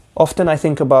Often I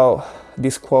think about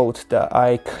this quote that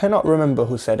I cannot remember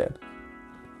who said it.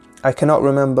 I cannot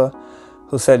remember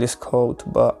who said this quote,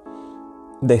 but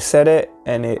they said it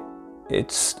and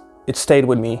it stayed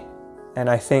with me. And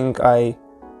I think I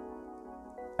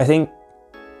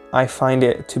find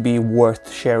it to be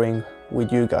worth sharing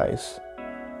with you guys,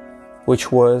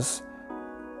 which was,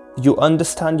 you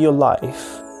understand your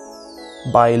life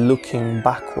by looking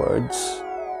backwards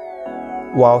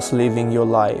whilst living your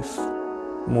life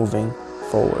moving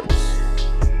forwards.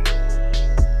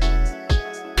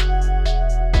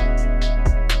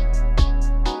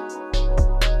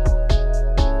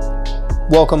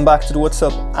 Welcome back to the What's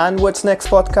Up and What's Next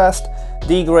podcast,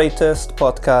 the greatest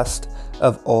podcast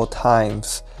of all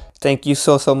times. Thank you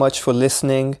so much for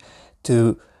listening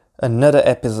to another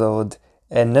episode,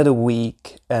 another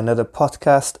week, another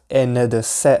podcast, another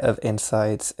set of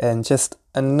insights, and just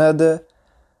another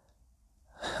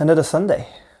Sunday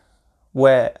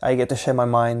where I get to share my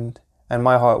mind and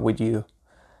my heart with you.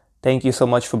 Thank you so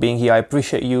much for being here. I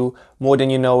appreciate you more than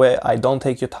you know it. I don't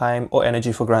take your time or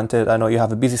energy for granted. I know you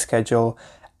have a busy schedule,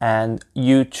 and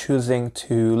you choosing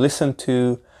to listen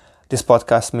to this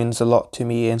podcast means a lot to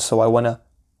me. And so I want to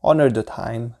honor the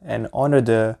time and honor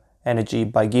the energy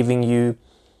by giving you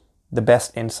the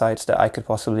best insights that I could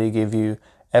possibly give you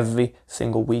every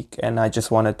single week. And I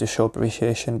just wanted to show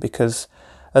appreciation because,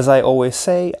 as I always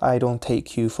say, I don't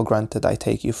take you for granted, I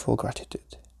take you for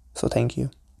gratitude. So thank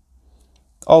you.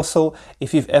 Also,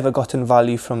 if you've ever gotten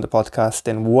value from the podcast,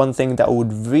 then one thing that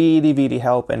would really, really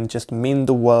help and just mean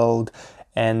the world,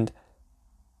 and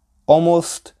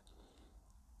almost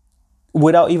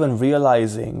without even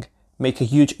realizing, make a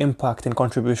huge impact and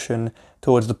contribution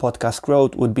towards the podcast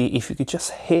growth, would be if you could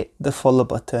just hit the follow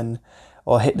button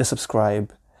or hit the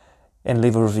subscribe and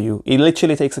leave a review. It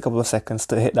literally takes a couple of seconds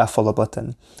to hit that follow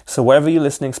button. So wherever you're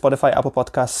listening, Spotify, Apple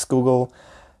Podcasts, Google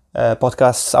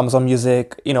Podcasts, Amazon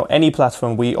Music, any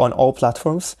platform, we on all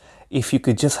platforms. If you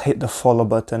could just hit the follow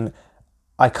button,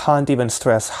 I can't even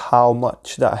stress how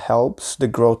much that helps the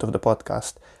growth of the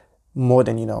podcast more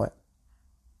than you know it.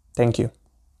 Thank you.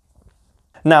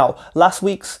 Now, last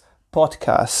week's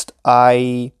podcast,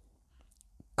 I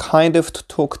kind of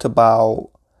talked about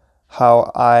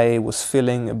how I was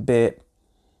feeling a bit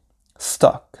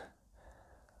stuck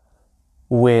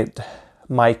with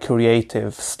my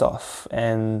creative stuff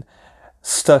and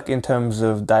stuck in terms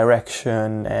of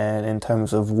direction and in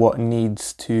terms of what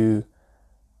needs to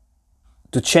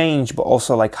change, but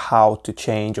also like how to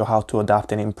change or how to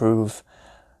adapt and improve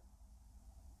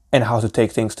and how to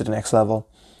take things to the next level.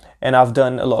 And I've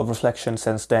done a lot of reflection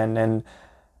since then. And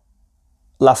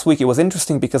last week it was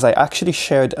interesting because I actually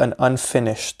shared an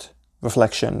unfinished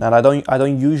reflection, and I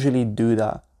don't usually do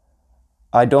that.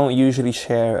 I don't usually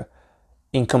share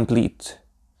incomplete,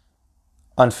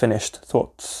 unfinished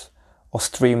thoughts or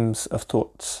streams of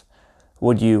thoughts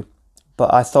with you,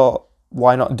 but I thought,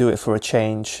 why not do it for a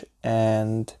change?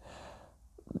 And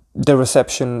the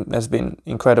reception has been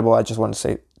incredible. I just want to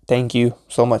say thank you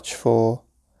so much for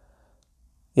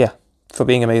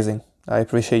being amazing. I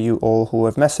appreciate you all who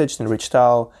have messaged and reached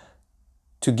out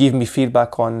to give me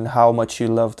feedback on how much you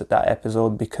loved that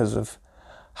episode because of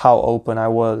how open I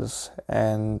was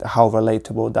and how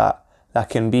relatable that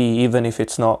can be, even if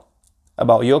it's not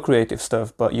about your creative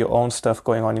stuff, but your own stuff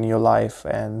going on in your life.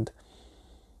 And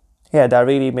that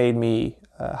really made me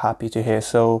happy to hear.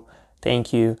 So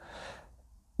thank you.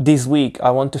 This week,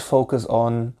 I want to focus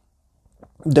on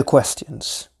the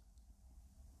questions,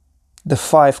 the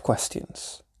 5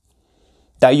 questions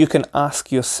that you can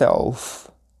ask yourself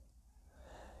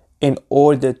in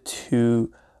order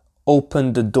to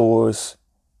open the doors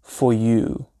for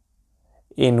you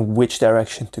in which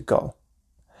direction to go.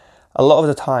 A lot of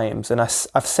the times, and I've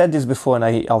said this before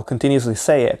and I'll continuously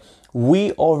say it,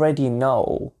 we already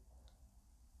know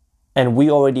and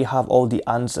we already have all the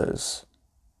answers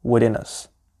within us.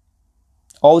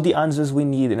 All the answers we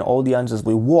need and all the answers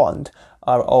we want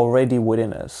are already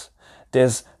within us.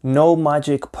 There's no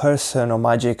magic person or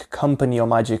magic company or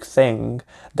magic thing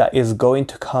that is going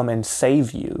to come and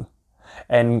save you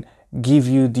and give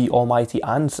you the almighty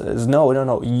answers.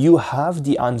 No. You have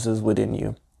the answers within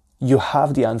you. You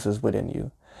have the answers within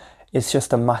you. It's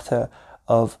just a matter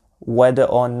of whether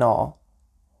or not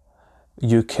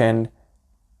you can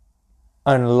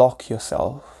unlock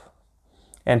yourself.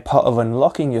 And part of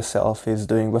unlocking yourself is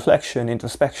doing reflection,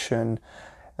 introspection.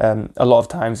 A lot of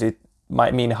times it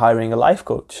might mean hiring a life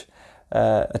coach,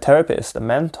 a therapist, a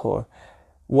mentor,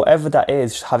 whatever that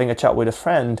is, having a chat with a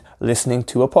friend, listening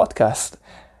to a podcast,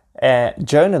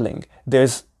 journaling.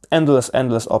 There's endless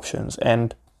options.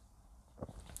 And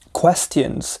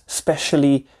questions,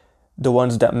 especially the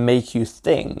ones that make you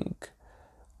think,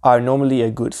 are normally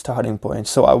a good starting point.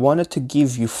 So I wanted to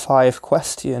give you 5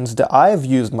 questions that I've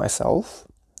used myself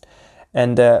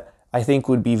and that I think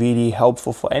would be really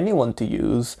helpful for anyone to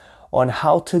use on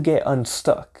how to get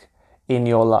unstuck in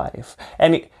your life.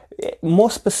 And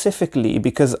more specifically,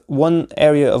 because one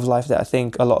area of life that I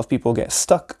think a lot of people get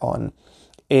stuck on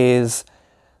is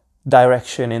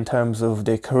direction in terms of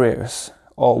their careers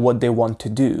or what they want to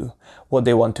do, what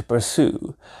they want to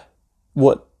pursue,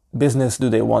 what business do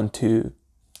they want to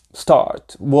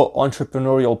start, what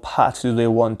entrepreneurial path do they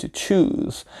want to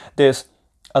choose. There's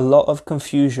a lot of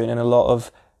confusion and a lot of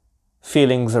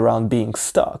feelings around being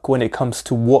stuck when it comes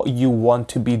to what you want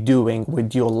to be doing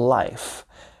with your life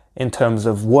in terms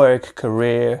of work,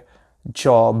 career,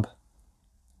 job,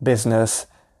 business,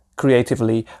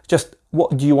 creatively. Just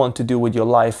what do you want to do with your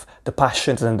life, the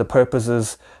passions and the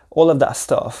purposes, all of that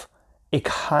stuff. It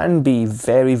can be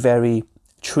very, very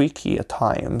tricky at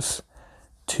times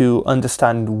to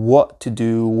understand what to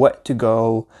do, where to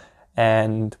go.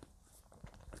 And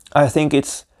I think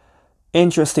it's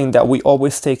interesting that we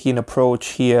always take an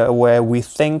approach here where we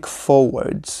think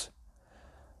forwards,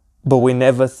 but we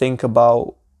never think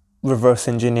about reverse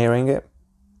engineering it.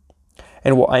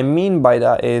 And what I mean by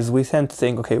that is we tend to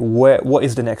think, okay, what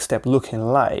is the next step looking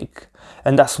like?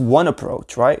 And that's one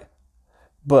approach, right?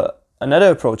 But another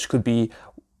approach could be,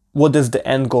 what does the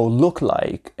end goal look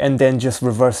like? And then just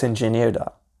reverse engineer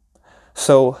that.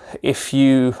 So if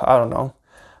you, I don't know,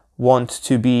 want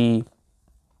to be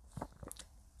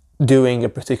doing a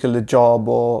particular job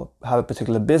or have a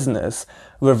particular business,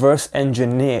 reverse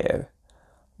engineer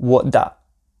what that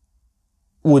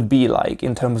would be like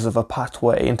in terms of a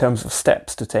pathway, in terms of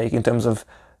steps to take, in terms of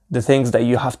the things that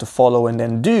you have to follow and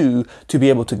then do to be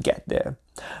able to get there.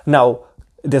 Now,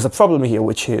 there's a problem here,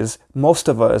 which is most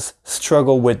of us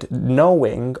struggle with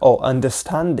knowing or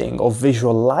understanding or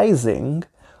visualizing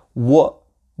what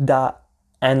that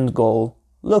end goal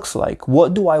looks like.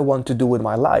 What do I want to do with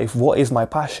my life? What is my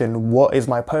passion? What is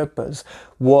my purpose?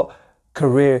 What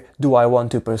career do I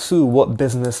want to pursue? What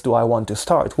business do I want to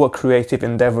start? What creative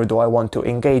endeavor do I want to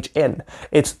engage in?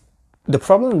 The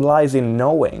problem lies in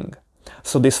knowing.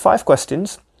 So these 5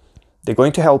 questions, they're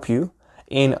going to help you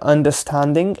in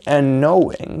understanding and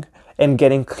knowing and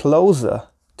getting closer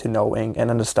to knowing and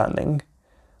understanding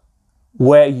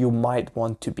where you might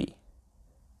want to be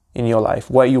in your life,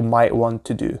 what you might want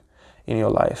to do in your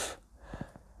life.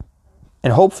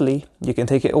 And hopefully you can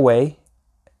take it away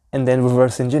and then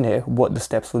reverse engineer what the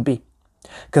steps would be.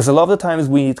 Because a lot of the times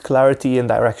we need clarity and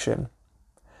direction.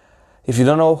 If you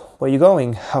don't know where you're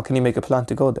going, how can you make a plan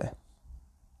to go there?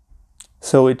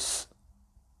 So it's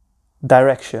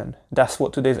direction. That's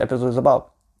what today's episode is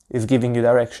about, is giving you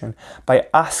direction by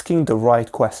asking the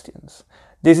right questions.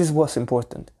 This is what's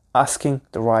important, asking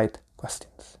the right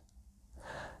questions.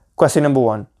 Question number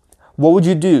 1. What would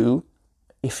you do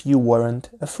if you weren't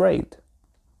afraid?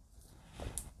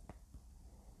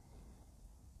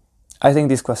 I think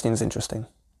this question is interesting.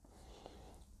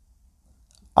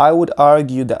 I would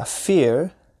argue that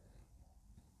fear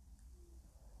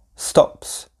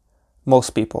stops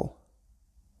most people,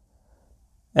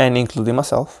 and including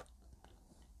myself,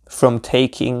 from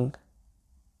taking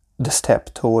the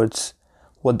step towards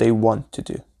what they want to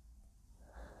do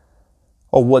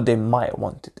or what they might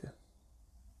want to do.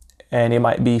 And it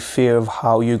might be fear of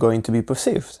how you're going to be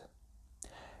perceived.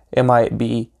 It might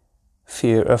be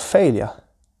fear of failure.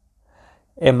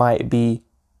 It might be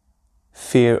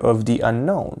fear of the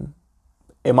unknown.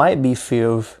 It might be fear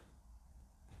of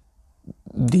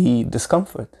the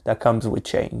discomfort that comes with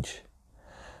change.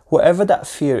 Whatever that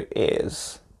fear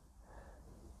is,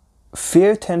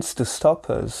 fear tends to stop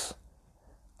us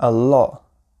a lot.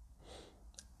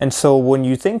 And so when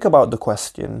you think about the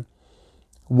question,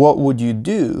 what would you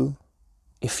do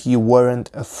if you weren't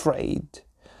afraid?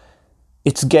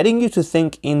 It's getting you to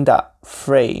think in that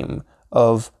frame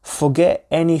of forget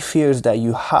any fears that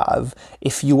you have.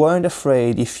 If you weren't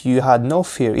afraid, if you had no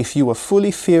fear, if you were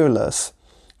fully fearless,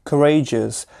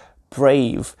 courageous,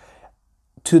 brave,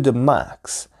 to the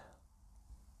max,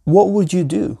 what would you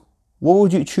do? What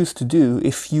would you choose to do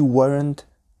if you weren't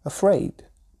afraid?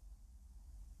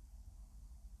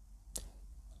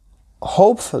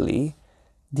 Hopefully,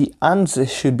 the answer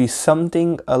should be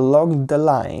something along the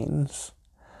lines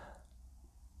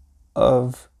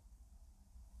of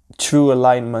true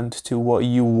alignment to what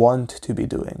you want to be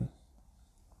doing,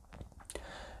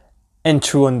 and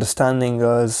true understanding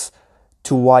as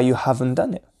to why you haven't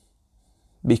done it,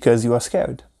 because you are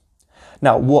scared.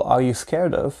 Now, what are you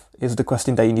scared of is the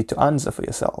question that you need to answer for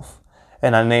yourself.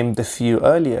 And I named a few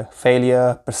earlier: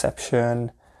 failure,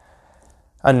 perception,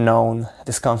 unknown,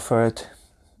 discomfort,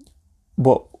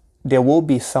 but there will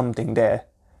be something there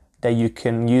that you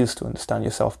can use to understand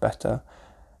yourself better.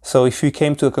 So if you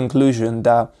came to a conclusion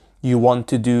that you want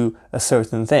to do a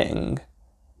certain thing,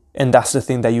 and that's the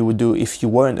thing that you would do if you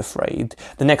weren't afraid,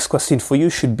 the next question for you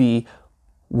should be,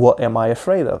 what am I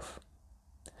afraid of?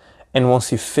 And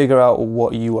once you figure out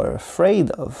what you are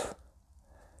afraid of,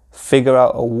 figure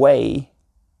out a way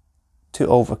to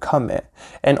overcome it.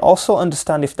 And also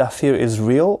understand if that fear is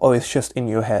real or it's just in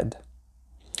your head.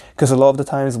 Because a lot of the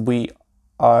times we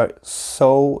are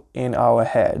so in our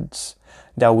heads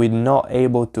that we're not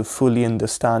able to fully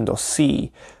understand or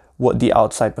see what the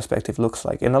outside perspective looks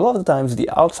like. And a lot of the times the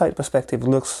outside perspective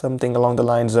looks something along the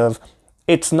lines of,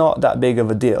 it's not that big of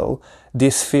a deal.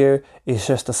 This fear is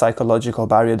just a psychological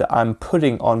barrier that I'm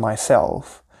putting on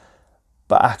myself.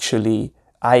 But actually,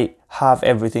 I have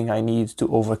everything I need to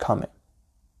overcome it.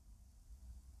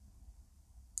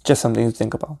 Just something to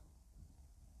think about.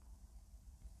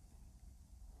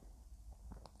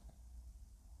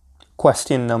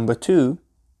 Question number 2.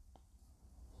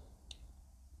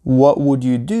 What would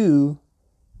you do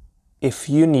if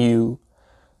you knew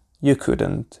you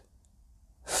couldn't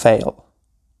fail?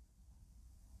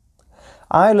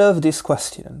 I love this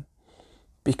question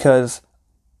because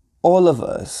all of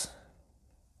us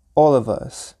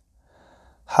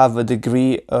have a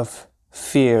degree of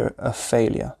fear of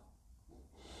failure.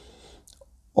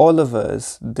 All of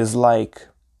us dislike,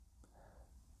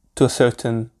 to a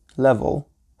certain level,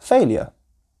 failure.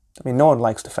 I mean, no one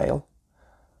likes to fail.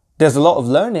 There's a lot of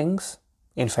learnings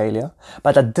in failure,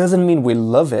 but that doesn't mean we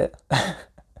love it.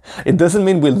 It doesn't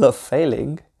mean we love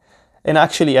failing. And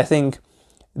actually, I think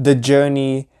the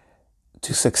journey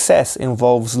to success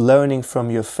involves learning from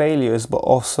your failures, but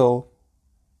also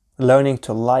learning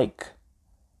to like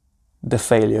the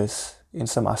failures in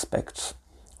some aspects,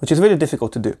 which is really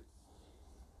difficult to do.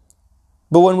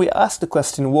 But when we ask the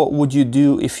question, what would you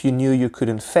do if you knew you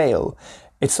couldn't fail?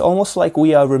 It's almost like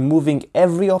we are removing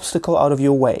every obstacle out of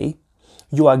your way.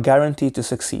 You are guaranteed to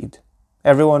succeed.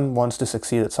 Everyone wants to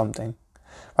succeed at something,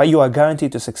 right? You are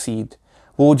guaranteed to succeed.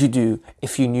 What would you do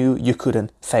if you knew you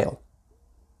couldn't fail?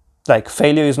 Like,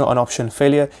 failure is not an option.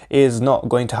 Failure is not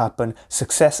going to happen.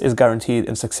 Success is guaranteed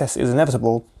and success is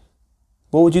inevitable.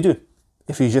 What would you do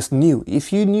if you just knew?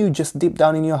 If you knew just deep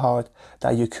down in your heart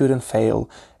that you couldn't fail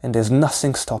and there's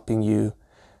nothing stopping you,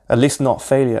 at least not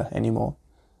failure anymore,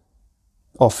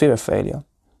 or fear of failure,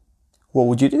 what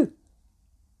would you do?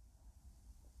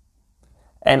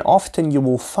 And often you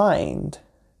will find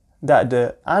that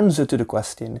the answer to the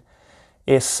question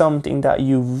is something that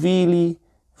you really,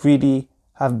 really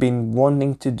have been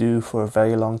wanting to do for a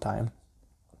very long time.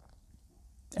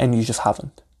 And you just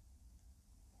haven't.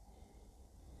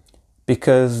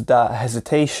 Because that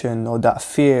hesitation or that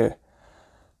fear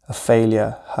of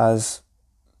failure has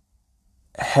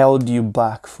held you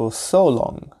back for so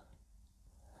long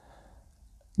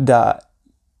that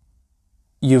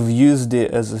you've used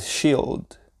it as a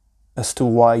shield as to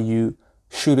why you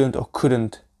shouldn't or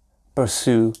couldn't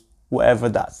pursue whatever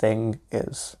that thing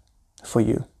is for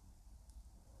you.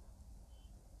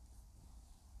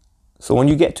 So when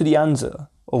you get to the answer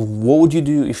of what would you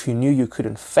do if you knew you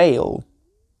couldn't fail,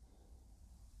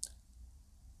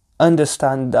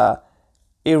 understand that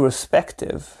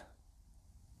irrespective.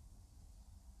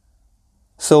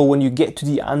 So when you get to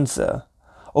the answer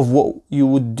of what you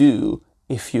would do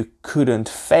if you couldn't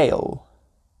fail,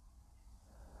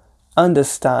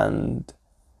 understand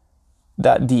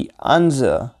that the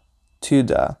answer to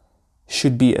that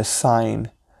should be a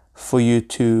sign for you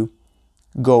to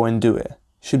go and do it.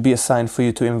 Should be a sign for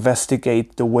you to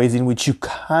investigate the ways in which you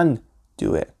can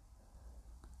do it.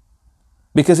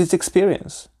 Because it's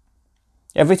experience.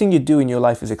 Everything you do in your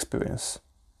life is experience.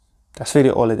 That's really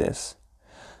all it is.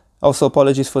 Also,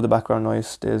 apologies for the background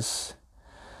noise. There's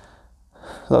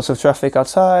lots of traffic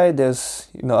outside.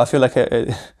 I feel like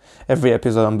every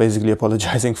episode I'm basically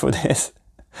apologizing for this.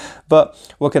 But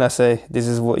what can I say? This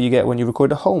is what you get when you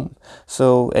record at home.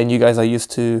 And you guys are used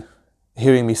to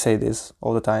hearing me say this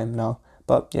all the time now.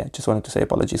 But yeah, just wanted to say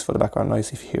apologies for the background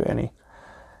noise if you hear any.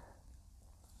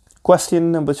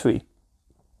 Question number 3.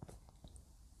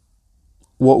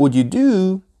 What would you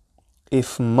do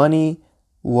if money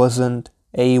wasn't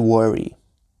a worry?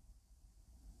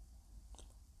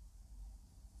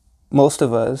 Most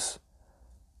of us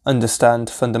understand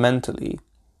fundamentally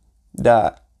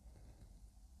that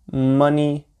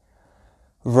money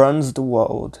runs the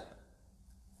world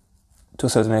to a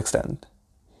certain extent.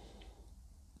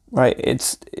 Right?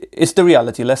 It's the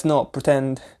reality. Let's not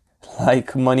pretend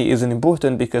like money isn't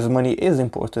important, because money is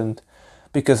important.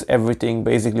 because everything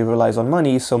basically relies on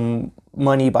money, so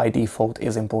money by default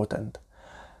is important.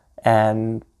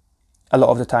 And a lot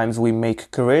of the times we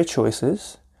make career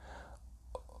choices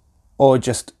or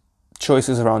just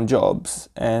choices around jobs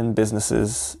and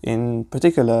businesses in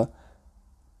particular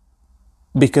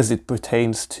because it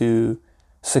pertains to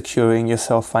securing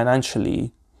yourself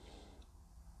financially,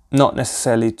 not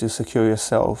necessarily to secure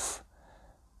yourself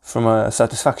from a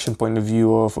satisfaction point of view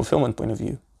or fulfillment point of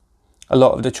view. A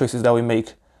lot of the choices that we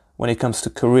make when it comes to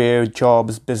career,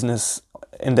 jobs, business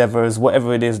endeavors,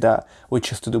 whatever it is that we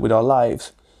choose to do with our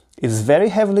lives, is very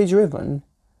heavily driven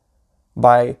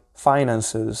by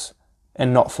finances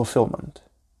and not fulfillment.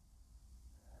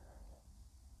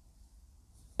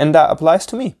 And that applies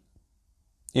to me.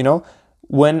 You know,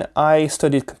 when I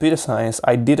studied computer science,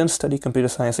 I didn't study computer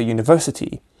science at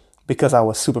university because I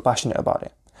was super passionate about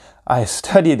it. I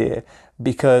studied it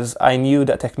because I knew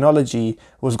that technology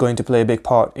was going to play a big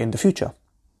part in the future,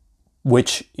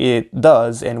 which it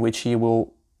does and which it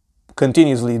will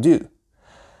continuously do.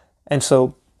 And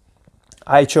so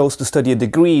I chose to study a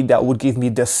degree that would give me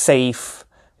the safe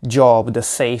job, the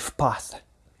safe path.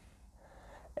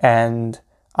 And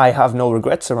I have no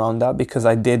regrets around that because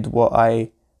I did what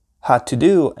I had to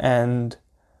do. And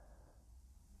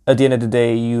at the end of the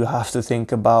day, you have to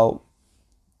think about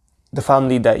the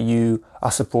family that you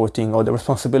are supporting or the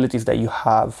responsibilities that you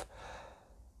have.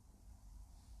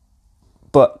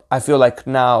 But I feel like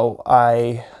now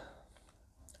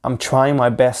I'm trying my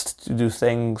best to do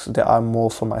things that are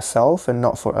more for myself and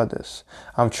not for others.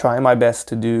 I'm trying my best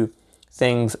to do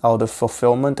things out of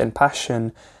fulfillment and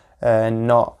passion and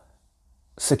not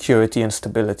security and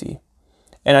stability.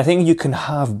 And I think you can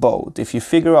have both. If you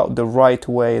figure out the right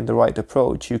way and the right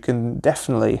approach, you can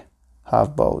definitely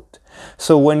have both.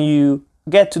 So when you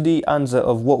get to the answer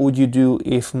of what would you do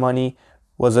if money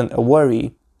wasn't a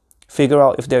worry, figure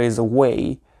out if there is a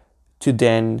way to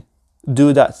then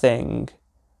do that thing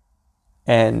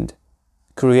and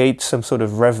create some sort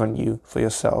of revenue for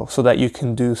yourself so that you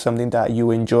can do something that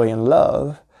you enjoy and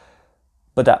love,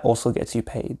 but that also gets you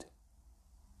paid.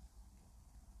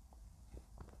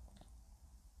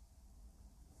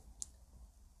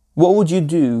 What would you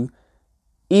do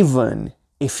even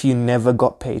if you never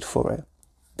got paid for it?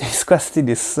 This question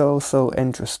is so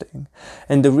interesting.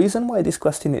 And the reason why this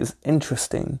question is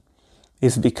interesting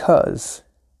is because,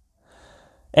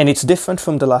 and it's different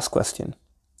from the last question,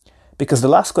 because the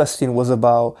last question was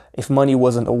about if money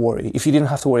wasn't a worry. If you didn't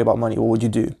have to worry about money, what would you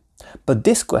do? But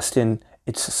this question,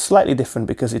 it's slightly different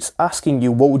because it's asking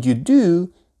you, what would you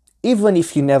do even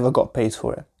if you never got paid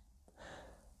for it?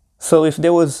 So if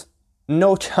there was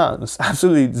no chance,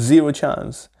 absolutely zero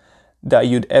chance that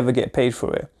you'd ever get paid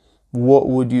for it, what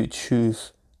would you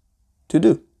choose to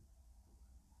do?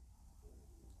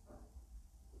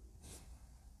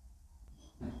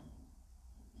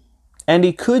 And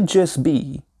it could just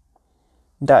be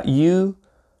that you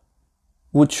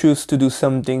would choose to do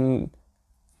something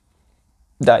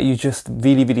that you just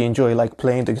really enjoy, like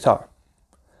playing the guitar.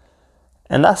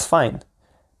 And that's fine,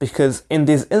 because in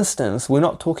this instance, we're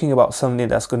not talking about something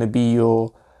that's going to be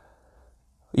your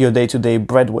day-to-day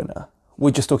breadwinner.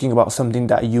 We're just talking about something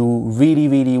that you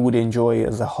really would enjoy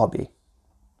as a hobby.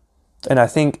 And I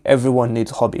think everyone needs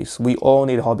hobbies. We all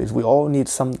need hobbies. We all need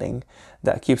something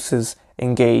that keeps us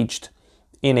engaged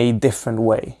in a different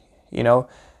way. You know,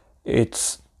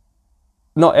 it's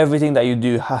not everything that you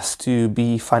do has to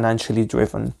be financially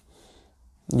driven.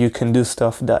 You can do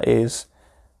stuff that is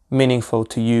meaningful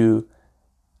to you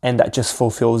and that just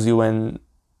fulfills you and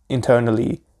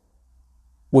internally,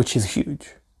 which is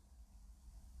huge.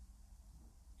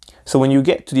 So when you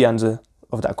get to the answer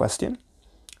of that question,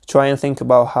 try and think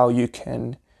about how you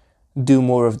can do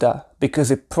more of that,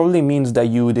 because it probably means that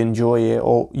you would enjoy it,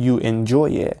 or you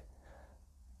enjoy it,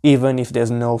 even if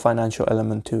there's no financial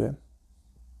element to it.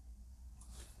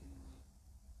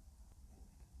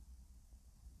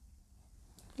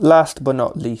 Last but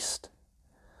not least,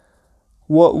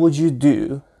 what would you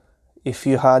do if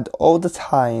you had all the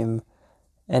time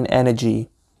and energy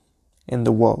in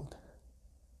the world?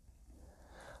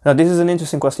 Now, this is an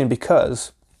interesting question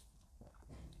because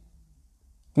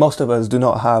most of us do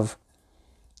not have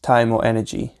time or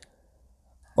energy,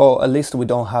 or at least we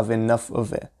don't have enough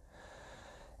of it.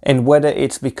 And whether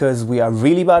it's because we are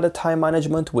really bad at time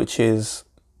management, which is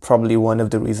probably one of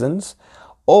the reasons,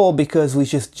 or because we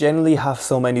just generally have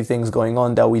so many things going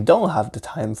on that we don't have the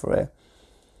time for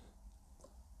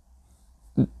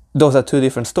it. Those are two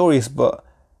different stories, but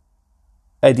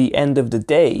at the end of the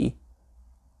day,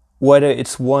 whether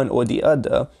it's one or the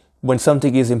other, when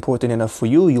something is important enough for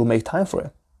you, you'll make time for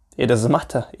it. It doesn't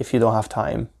matter if you don't have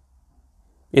time.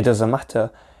 It doesn't matter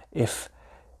if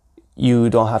you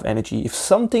don't have energy. If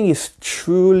something is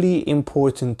truly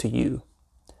important to you,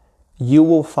 you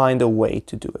will find a way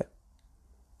to do it.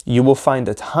 You will find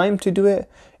the time to do it,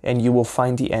 and you will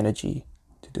find the energy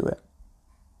to do it.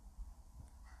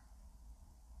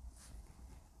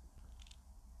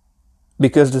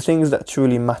 Because the things that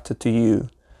truly matter to you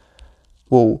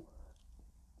will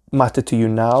matter to you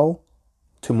now,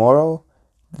 tomorrow,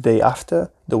 the day after,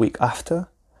 the week after,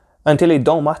 until it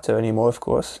don't matter anymore, of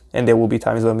course. And there will be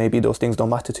times where maybe those things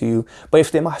don't matter to you. But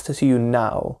if they matter to you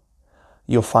now,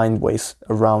 you'll find ways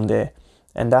around it.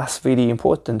 And that's really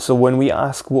important. So when we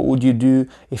ask, what would you do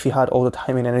if you had all the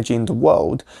time and energy in the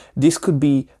world? This could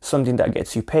be something that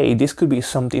gets you paid. This could be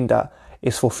something that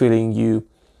is fulfilling you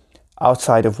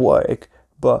outside of work.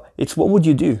 But it's what would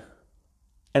you do?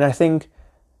 And I think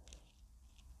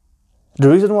the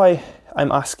reason why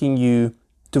I'm asking you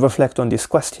to reflect on these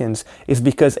questions is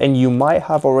because, and you might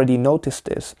have already noticed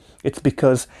this, it's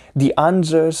because the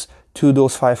answers to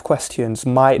those 5 questions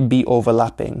might be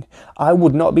overlapping. I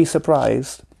would not be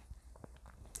surprised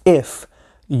if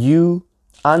you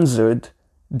answered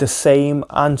the same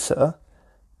answer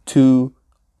to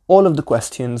all of the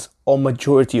questions or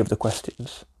majority of the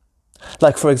questions.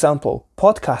 Like, for example,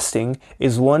 podcasting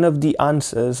is one of the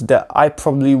answers that I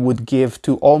probably would give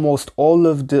to almost all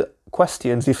of the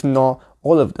questions, if not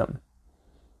all of them.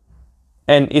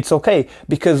 And it's okay,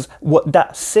 because what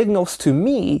that signals to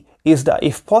me is that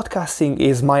if podcasting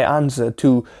is my answer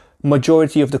to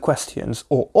majority of the questions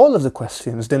or all of the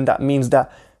questions, then that means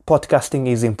that podcasting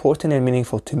is important and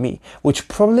meaningful to me, which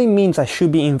probably means I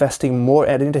should be investing more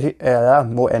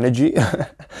energy,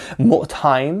 more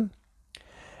time,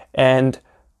 and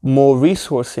more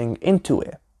resourcing into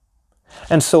it.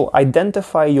 And so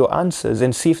identify your answers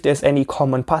and see if there's any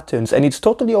common patterns. And it's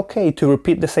totally okay to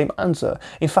repeat the same answer.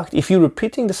 In fact, if you're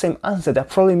repeating the same answer, that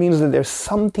probably means that there's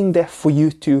something there for you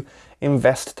to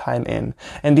invest time in.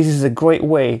 And this is a great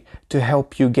way to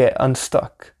help you get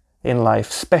unstuck in life,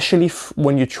 especially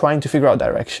when you're trying to figure out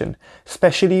direction,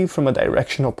 especially from a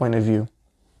directional point of view.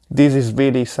 This is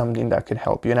really something that could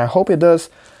help you. And I hope it does.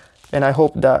 And I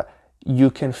hope that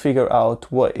you can figure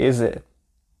out what is it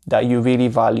that you really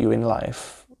value in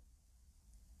life.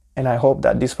 And I hope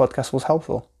that this podcast was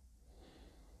helpful.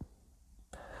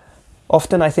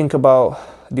 Often I think about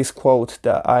this quote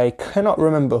that I cannot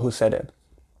remember who said it.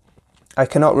 I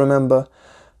cannot remember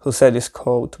who said this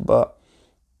quote, but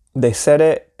they said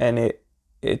it and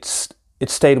it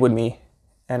stayed with me.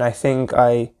 And I think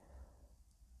I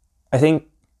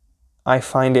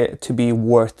find it to be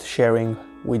worth sharing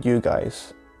with you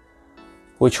guys,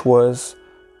 which was,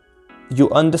 you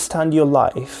understand your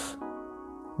life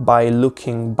by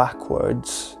looking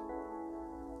backwards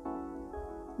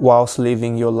whilst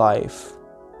living your life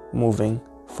moving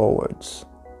forwards.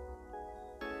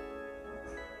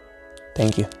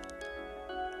 Thank you.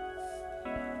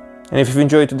 And if you've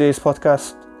enjoyed today's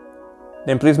podcast,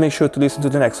 then please make sure to listen to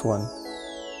the next one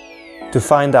to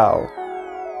find out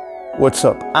what's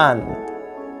up and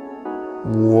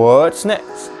what's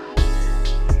next.